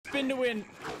spin to win.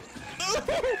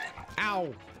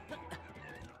 Ow.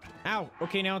 Ow.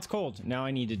 Okay, now it's cold. Now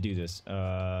I need to do this.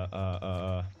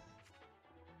 I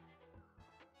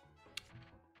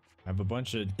have a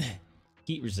bunch of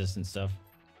heat resistant stuff.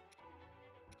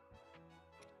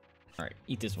 Alright,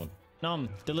 eat this one. Nom,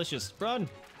 delicious. Run!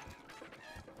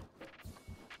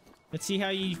 Let's see how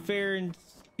you fare in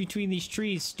between these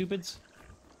trees, stupids.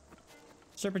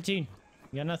 Serpentine,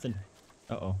 you got nothing.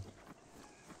 Uh-oh.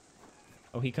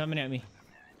 Oh, he coming at me.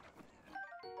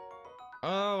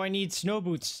 Oh, I need snow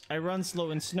boots. I run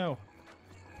slow in snow.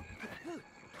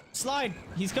 Slide!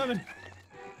 He's coming!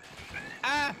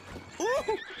 Ah!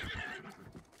 Ooh!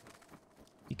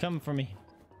 He coming for me.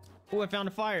 Oh, I found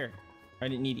a fire. I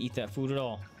didn't need to eat that food at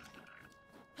all.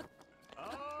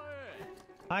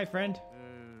 Hi, friend.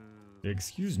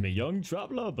 Excuse me, young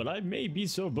traveler, but I may be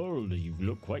so bold. You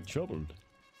look quite troubled.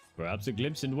 Perhaps a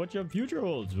glimpse into what your future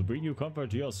holds will bring you comfort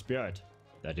to your spirit.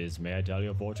 That is, may I tell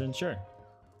your fortune? Sure.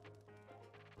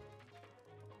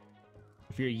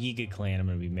 If you're a Yiga clan, I'm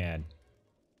gonna be mad.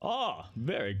 Ah,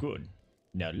 very good.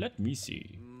 Now let me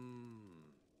see.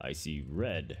 I see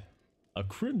red. A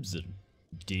crimson.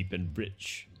 Deep and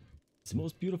rich. It's the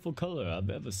most beautiful color I've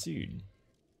ever seen.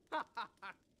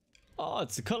 Ah,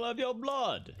 it's the color of your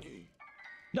blood.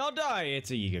 Now die! It's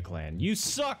a Yiga clan. You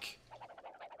suck!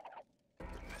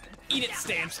 Eat it!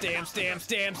 Stamp, stamp, stamp,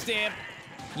 stamp, stamp!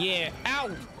 Yeah.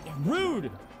 Ow!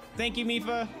 Rude! Thank you,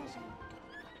 Mifa.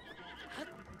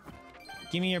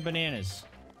 Give me your bananas.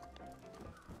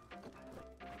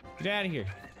 Get out of here.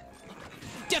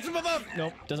 Death from above!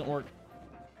 Nope, doesn't work.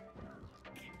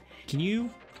 Can you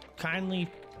kindly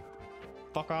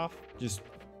fuck off? Just,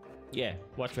 yeah,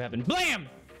 watch what happens. Blam!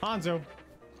 Hanzo!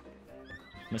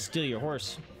 I'm gonna steal your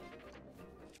horse.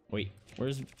 Wait,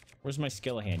 where's my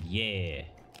Skeleton? Yeah.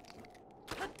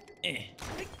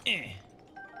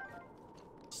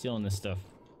 Stealing this stuff.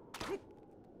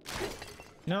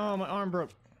 No, my arm broke.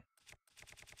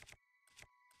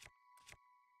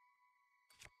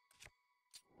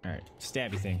 Alright,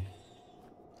 stabby thing.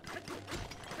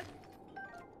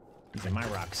 These are my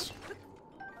rocks.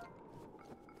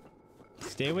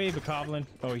 Stay away, Bokoblin.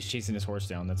 Oh, he's chasing his horse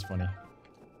down. That's funny.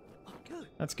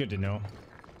 That's good to know.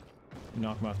 You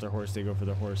knock them off their horse, they go for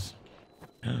their horse.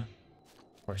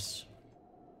 Horse.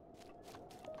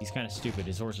 He's kind of stupid.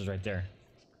 His horse is right there.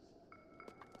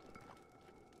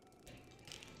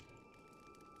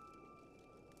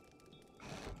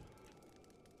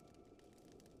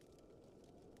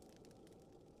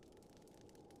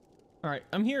 Alright,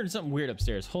 I'm hearing something weird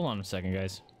upstairs. Hold on a second,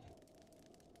 guys.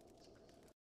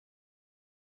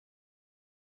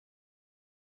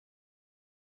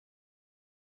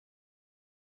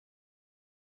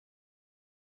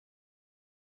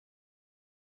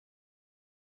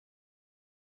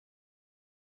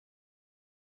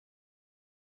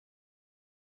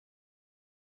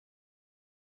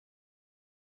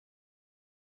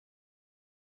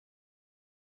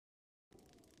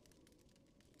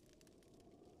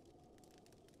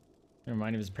 Never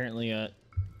mind, it was apparently a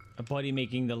buddy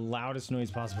making the loudest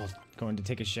noise possible going to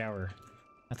take a shower.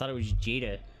 I thought it was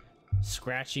Jada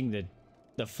scratching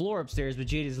the floor upstairs, but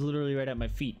Jada's literally right at my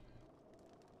feet.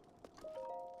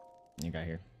 You got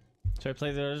here. So I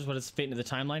play those. What is the fate of the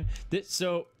timeline?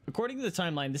 So according to the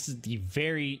timeline, this is the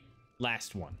very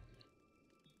last one.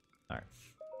 All right.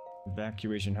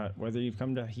 Evacuation hut. Whether you've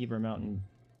come to Heber Mountain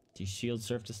to shield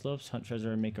surf to slopes, hunt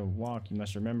treasure, and make a walk, you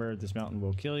must remember this mountain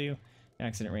will kill you.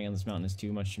 Accident rain on this mountain is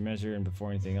too much to measure, and before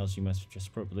anything else, you must dress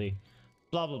appropriately.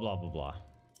 Blah, blah, blah, blah, blah.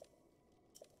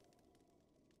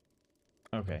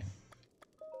 Okay.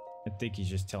 I think he's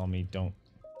just telling me don't.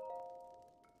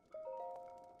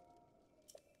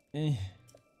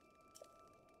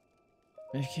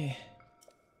 Okay.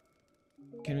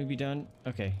 Can we be done?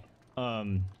 Okay.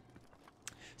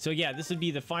 So yeah, this would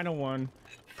be the final one,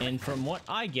 and from what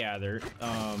I gathered,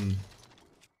 I'm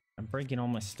breaking all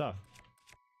my stuff.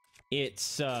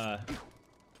 It's the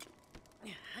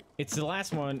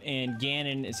last one, and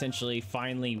Ganon essentially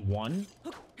finally won,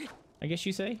 I guess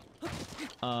you say,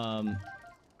 and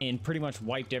pretty much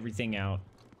wiped everything out,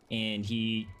 and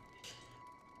he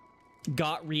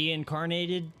got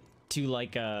reincarnated to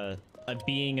like a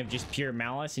being of just pure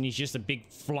malice, and he's just a big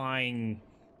flying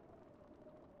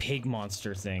pig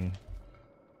monster thing.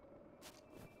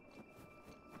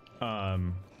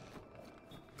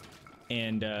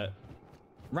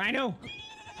 Rhino!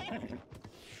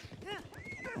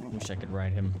 Wish I could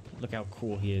ride him. Look how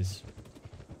cool he is.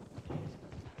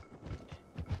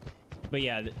 But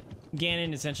yeah,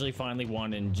 Ganon essentially finally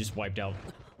won and just wiped out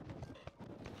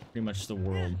pretty much the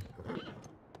world.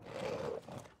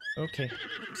 Okay.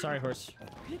 Sorry, horse.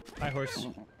 Bye, horse.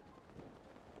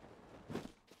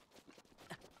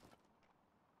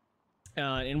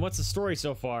 And what's the story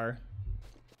so far?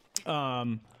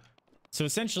 So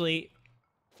essentially,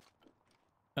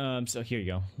 so here you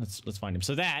go. Let's find him.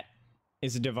 So that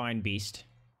is a divine beast.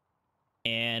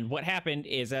 And what happened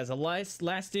is, as a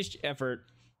last-ditch effort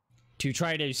to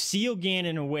try to seal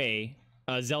Ganon away,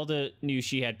 Zelda knew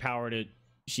she had power to.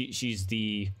 She's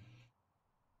the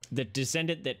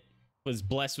descendant that was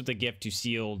blessed with the gift to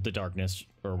seal the darkness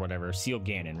or whatever, seal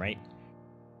Ganon, right?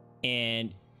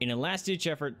 And in a last-ditch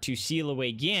effort to seal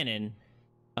away Ganon,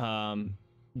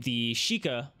 the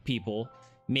Sheikah people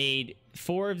made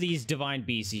 4 of these divine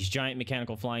beasts, these giant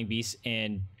mechanical flying beasts,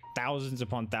 and thousands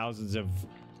upon thousands of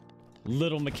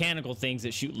little mechanical things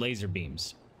that shoot laser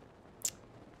beams.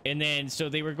 And then, so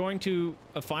they were going to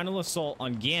a final assault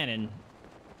on Ganon,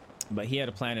 but he had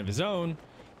a plan of his own,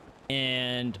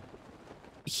 and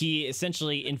he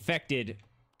essentially infected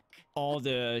all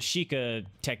the Sheikah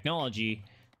technology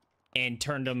and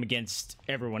turned them against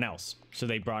everyone else. So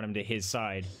they brought him to his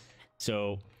side.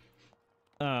 So,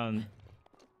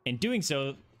 in doing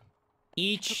so,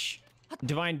 each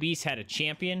divine beast had a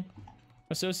champion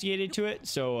associated to it.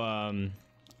 So,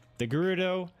 the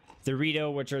Gerudo, the Rito,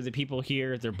 which are the people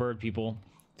here, they're bird people,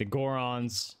 the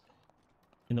Gorons,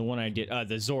 and the one I did,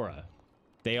 the Zora.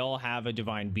 They all have a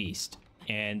divine beast,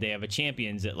 and they have a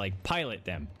champions that, like, pilot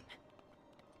them.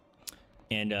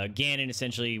 And, Ganon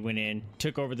essentially went in,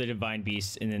 took over the divine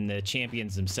beast, and then the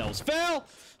champions themselves fell!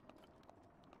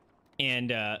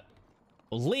 And,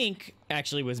 Link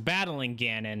actually was battling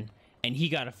Ganon, and he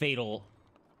got a fatal,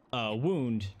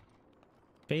 wound.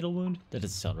 Fatal wound? That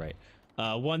doesn't sound right.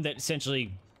 One that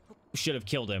essentially should have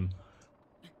killed him.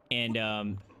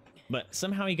 And, but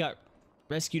somehow he got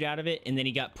rescued out of it, and then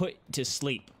he got put to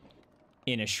sleep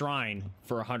in a shrine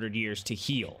for 100 years to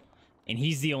heal. And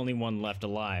he's the only one left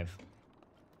alive.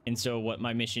 And so what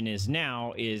my mission is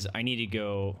now is I need to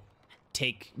go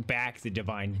take back the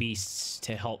divine beasts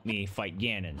to help me fight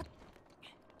Ganon.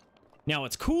 Now,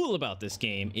 what's cool about this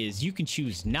game is you can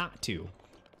choose not to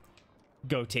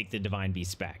go take the divine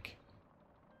beasts back.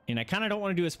 And I kind of don't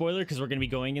want to do a spoiler because we're going to be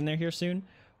going in there here soon.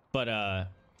 But,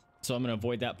 so I'm going to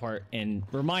avoid that part. And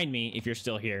remind me, if you're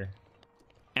still here,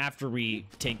 after we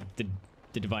take the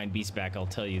divine beasts back, I'll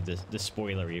tell you the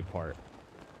spoilery part.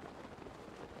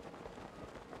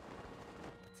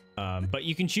 But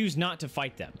you can choose not to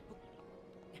fight them.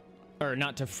 Or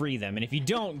not to free them. And if you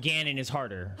don't, Ganon is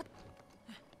harder.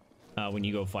 When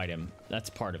you go fight him. That's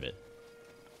part of it.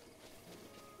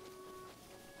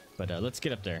 But let's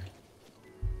get up there.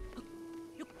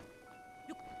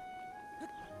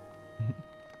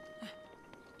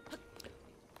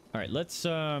 Alright, let's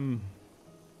how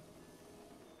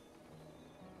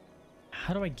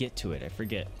do I get to it? I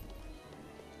forget.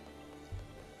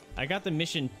 I got the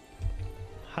mission.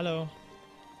 Hello.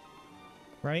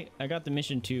 Right? I got the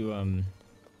mission to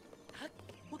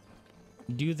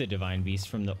do the divine beast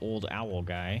from the old owl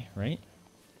guy, right?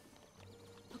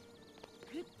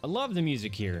 I love the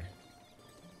music here.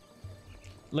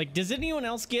 Like, does anyone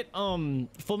else get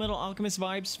Full Metal Alchemist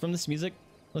vibes from this music?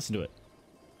 Listen to it.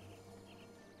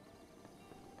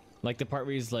 Like the part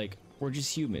where he's like, we're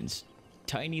just humans.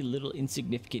 Tiny little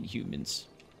insignificant humans.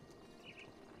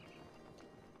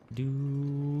 Doo,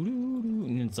 doo, doo.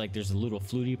 And it's like there's a little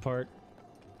fluty part.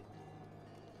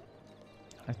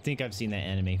 I think I've seen that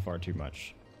anime far too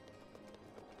much.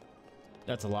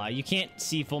 That's a lie. You can't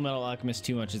see Full Metal Alchemist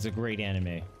too much. It's a great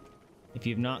anime. If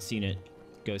you have not seen it,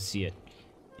 go see it.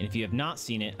 And if you have not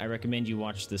seen it, I recommend you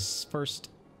watch the first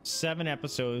 7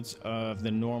 episodes of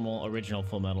the normal original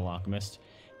Full Metal Alchemist.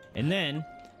 And then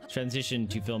transition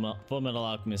to Full Metal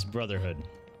Alchemist Brotherhood.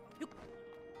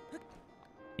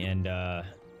 And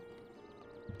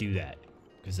do that,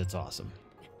 because it's awesome.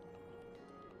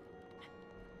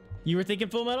 You were thinking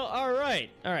Full Metal?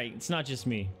 Alright, it's not just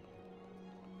me.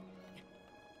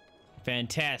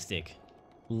 Fantastic.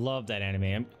 Love that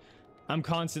anime. I'm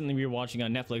constantly rewatching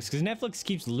on Netflix, because Netflix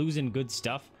keeps losing good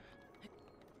stuff.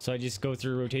 So I just go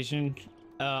through rotation.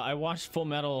 I watched Full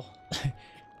Metal...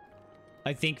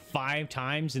 I think 5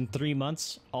 times in 3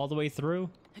 months, all the way through.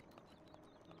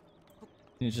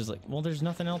 And it's just like, well, there's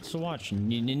nothing else to watch.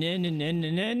 No.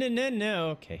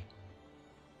 Okay.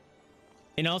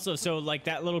 And also, so like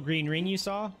that little green ring you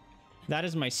saw, that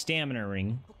is my stamina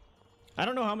ring. I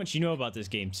don't know how much you know about this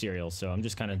game, Serial, so I'm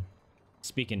just kind of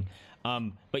speaking.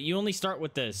 But you only start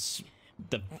with the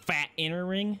fat inner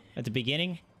ring at the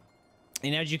beginning.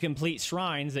 And as you complete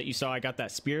shrines that you saw, I got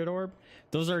that spirit orb.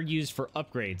 Those are used for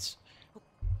upgrades.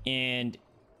 And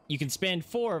you can spend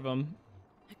 4 of them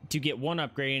to get 1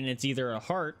 upgrade, and it's either a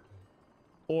heart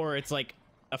or it's like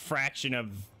a fraction of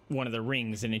one of the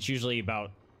rings, and it's usually about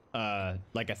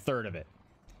like a third of it.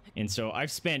 And so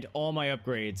I've spent all my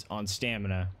upgrades on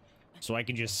stamina, so I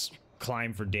can just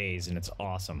climb for days, and it's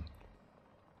awesome.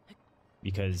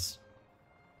 Because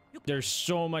there's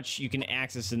so much you can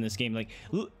access in this game. Like,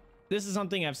 this is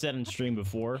something I've said on stream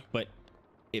before, but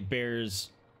it bears...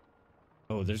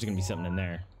 Oh, there's gonna be something in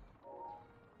there.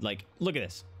 Like, look at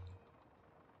this.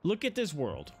 Look at this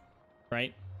world,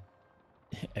 right?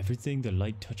 Everything the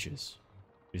light touches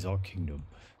is our kingdom.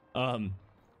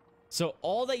 So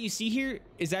all that you see here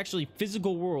is actually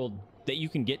physical world that you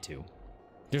can get to.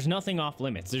 There's nothing off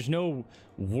limits. There's no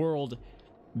world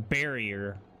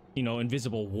barrier, you know,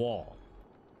 invisible wall.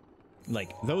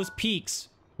 Like, those peaks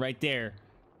right there,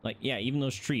 like, yeah, even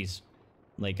those trees.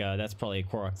 Like, that's probably a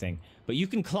Korok thing. But you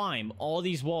can climb all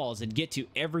these walls and get to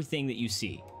everything that you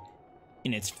see.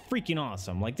 And it's freaking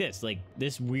awesome. Like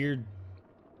this weird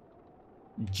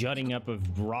jutting up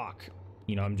of rock.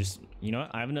 You know, I'm just, you know,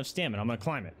 I have enough stamina. I'm gonna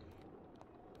climb it.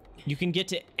 You can get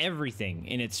to everything,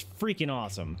 and it's freaking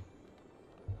awesome.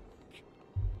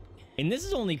 And this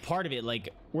is only part of it. Like,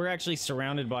 we're actually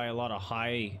surrounded by a lot of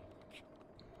high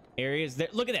areas. There,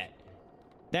 look at that.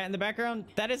 That in the background,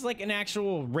 that is like an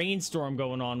actual rainstorm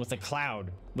going on with a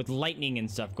cloud, with lightning and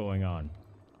stuff going on.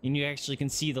 And you actually can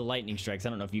see the lightning strikes. I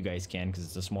don't know if you guys can because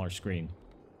it's a smaller screen.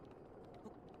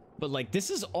 But like,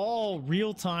 this is all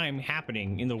real time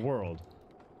happening in the world.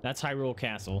 That's Hyrule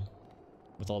Castle.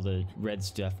 With all the red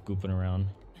stuff gooping around.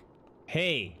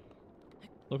 Hey!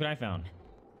 Look what I found.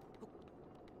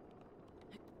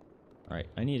 Alright,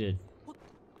 I need to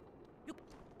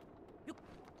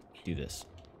do this.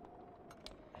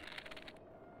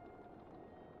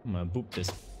 I'm gonna boop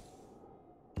this.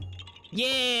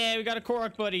 Yeah! We got a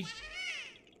Korok buddy!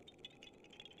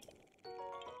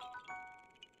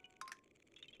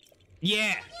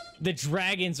 Yeah! The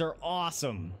dragons are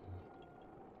awesome!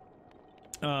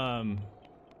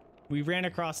 We ran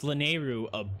across Lanayru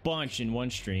a bunch in one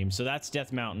stream, so that's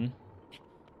Death Mountain.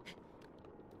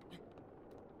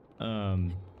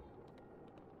 And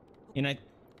I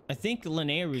think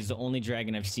Lanayru is the only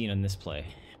dragon I've seen on this play.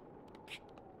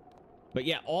 But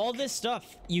yeah, all this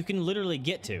stuff you can literally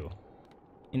get to.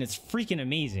 And it's freaking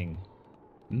amazing.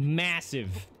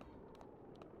 Massive.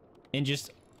 And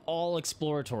just all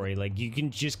exploratory. Like, you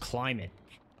can just climb it.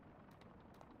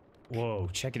 Whoa,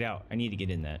 check it out. I need to get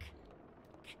in that.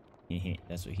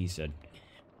 That's what he said.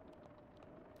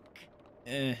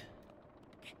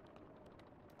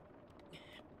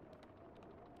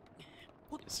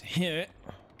 Just hit it.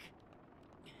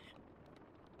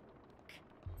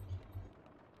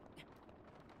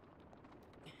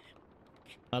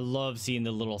 I love seeing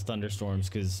the little thunderstorms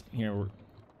because here,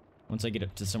 once I get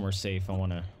up to somewhere safe, I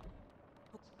wanna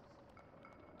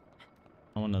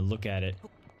look at it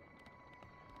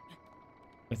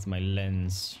with my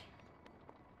lens.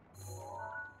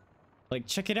 Like,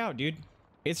 check it out, dude.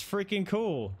 It's freaking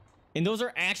cool. And those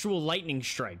are actual lightning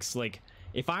strikes. Like,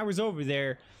 if I was over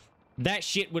there, that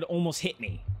shit would almost hit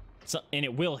me. So, and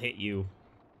it will hit you.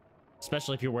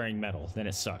 Especially if you're wearing metal. Then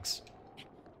it sucks.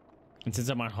 And since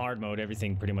I'm on hard mode,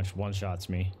 everything pretty much one-shots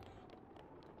me.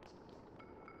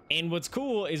 And what's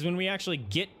cool is when we actually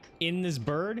get in this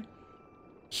bird,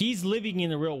 he's living in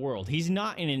the real world. He's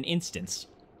not in an instance.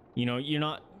 You know, you're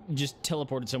not just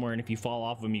teleported somewhere, and if you fall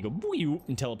off of him, you go boo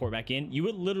and teleport back in. You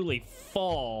would literally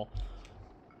fall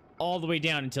all the way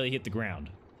down until you hit the ground.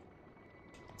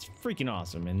 It's freaking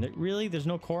awesome. And really, there's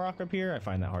no Korok up here? I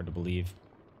find that hard to believe.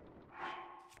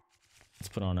 Let's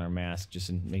put on our mask just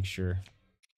to make sure.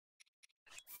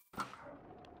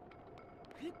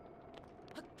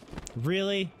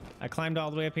 Really? I climbed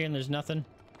all the way up here and there's nothing?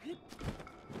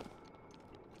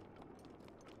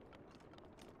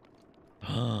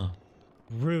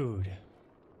 Rude.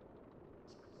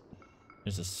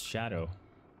 There's a shadow.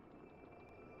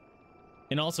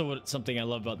 And also something I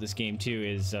love about this game too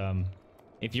is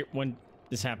when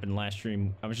this happened last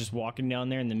stream, I was just walking down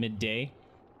there in the midday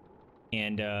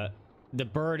and the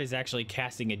bird is actually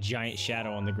casting a giant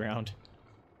shadow on the ground.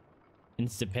 And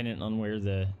it's dependent on where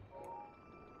the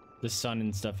sun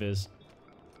and stuff is.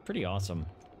 Pretty awesome.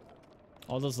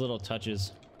 All those little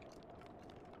touches.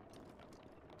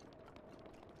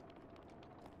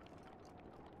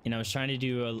 And I was trying to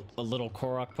do a little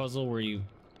Korok puzzle where you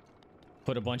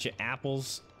put a bunch of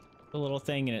apples, a little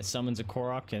thing, and it summons a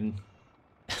Korok, and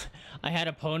I had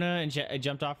Epona and I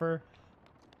jumped off her,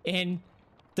 and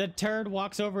the turd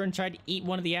walks over and tried to eat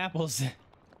one of the apples.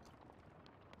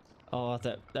 Oh,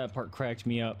 that part cracked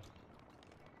me up.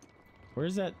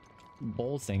 Where's that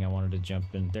bowl thing I wanted to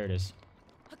jump in? There it is.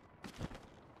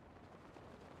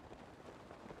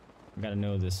 I gotta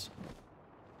know this.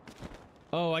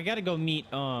 Oh, I gotta go meet,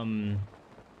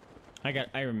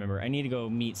 I remember. I need to go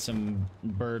meet some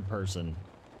bird person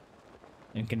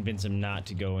and convince him not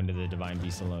to go into the Divine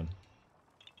Beast alone.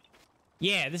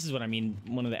 Yeah, this is what I mean.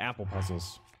 One of the apple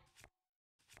puzzles.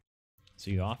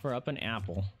 So you offer up an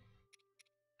apple.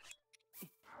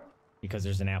 Because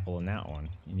there's an apple in that one.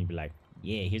 And you'd be like,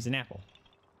 yeah, here's an apple.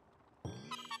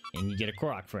 And you get a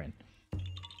Korok friend.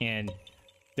 And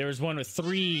there was one with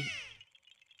 3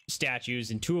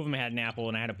 statues, and 2 of them had an apple,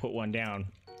 and I had to put one down.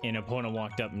 And an opponent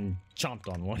walked up and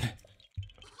chomped on one.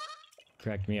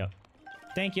 Cracked me up.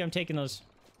 Thank you, I'm taking those.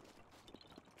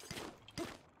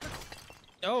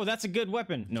 Oh, that's a good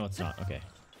weapon. No, it's not. Okay.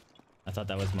 I thought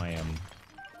that was my,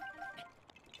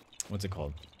 what's it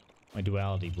called? My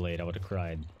duality blade. I would have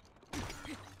cried.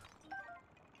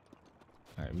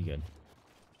 Alright, we good.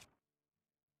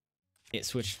 It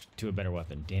switched to a better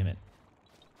weapon. Damn it.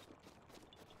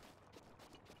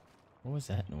 What was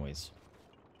that noise?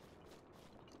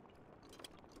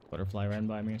 Butterfly ran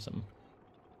by me or something?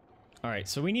 Alright,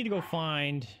 so we need to go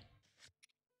find...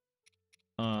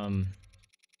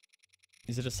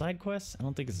 Is it a side quest? I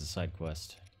don't think it's a side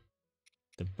quest.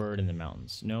 The bird in the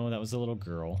mountains. No, that was the little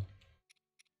girl.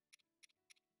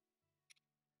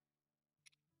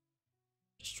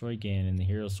 Destroy Ganon, the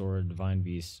hero sword, divine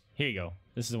beast. Here you go.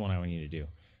 This is the one I need to do.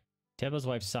 Teba's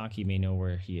wife Saki may know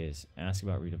where he is. Ask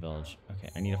about Rita Village. Okay,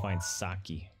 I need to find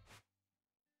Saki.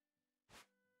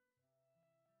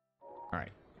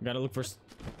 Alright, we gotta look for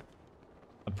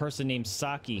a person named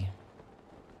Saki.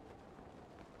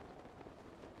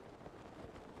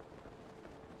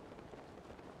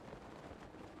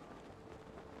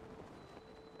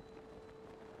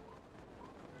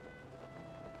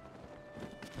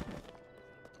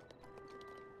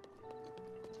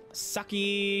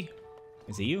 Saki!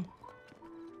 Is it you?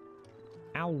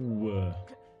 Ow!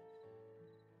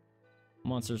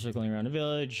 Monster circling around the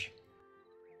village.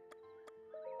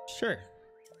 Sure.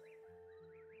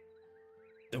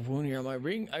 The wound here on my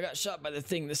ring, I got shot by the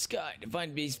thing in the sky.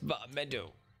 Divine Beast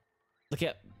Meadow. Look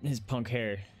at his punk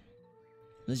hair.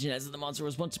 Legend has that the monster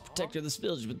was once a protector of this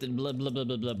village, but then blah blah blah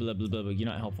blah blah blah blah blah. You're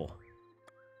not helpful.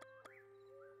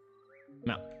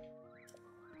 I'm out.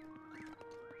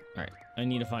 Alright, I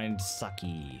need to find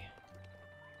Saki.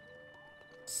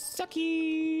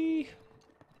 Saki!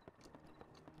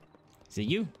 Is it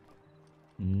you?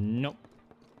 Nope.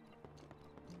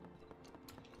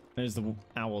 There's the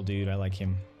owl dude. I like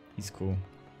him. He's cool.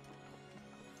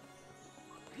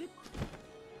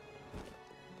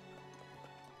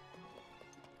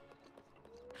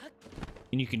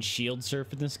 And you can shield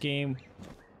surf in this game,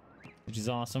 which is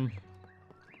awesome.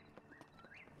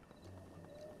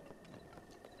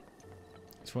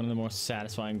 It's one of the most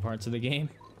satisfying parts of the game.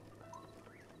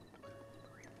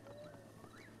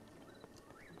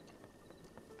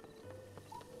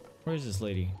 Where is this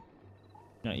lady?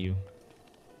 Not you.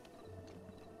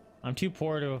 I'm too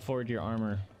poor to afford your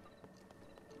armor.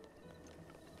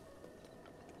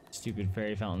 Stupid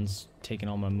fairy fountains taking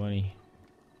all my money.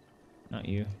 Not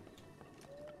you.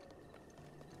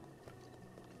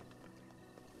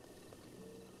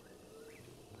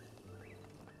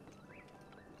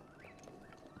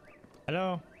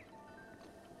 Hello?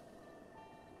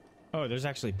 Oh, there's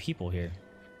actually people here.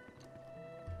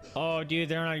 Oh, dude,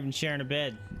 they're not even sharing a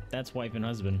bed. That's wife and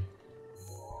husband.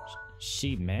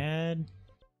 She mad?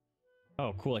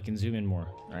 Oh, cool, I can zoom in more.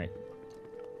 Alright.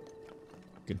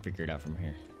 Could figure it out from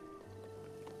here.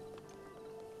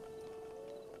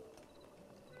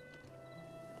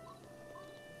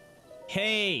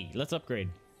 Hey, let's upgrade.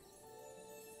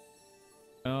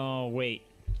 Oh, wait.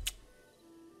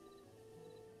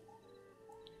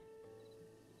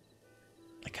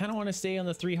 I kind of want to stay on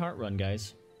the 3 heart run,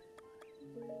 guys.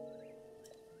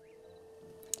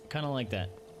 Kind of like that.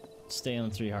 Stay on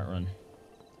the 3 heart run.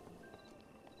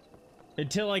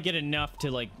 Until I get enough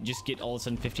to, like, just get all of a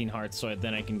sudden 15 hearts, so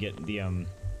then I can get the,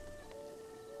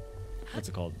 what's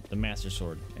it called? The Master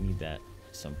Sword. I need that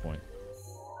at some point.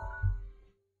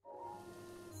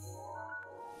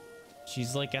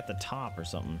 She's, like, at the top or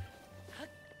something.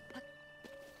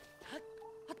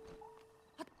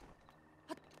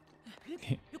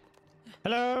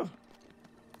 Hello?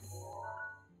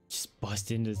 Just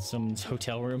bust into someone's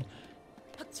hotel room.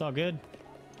 It's all good.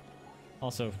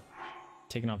 Also,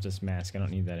 taking off this mask. I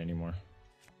don't need that anymore.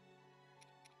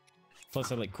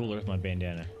 Plus, I look cooler with my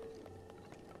bandana.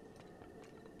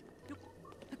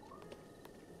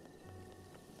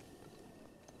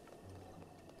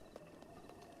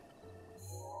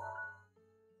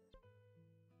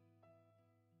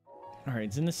 Alright,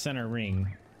 it's in the center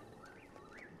ring.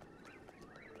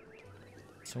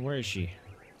 So where is she?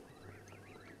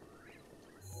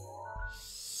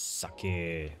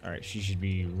 Sake. All right, she should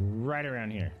be right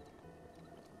around here.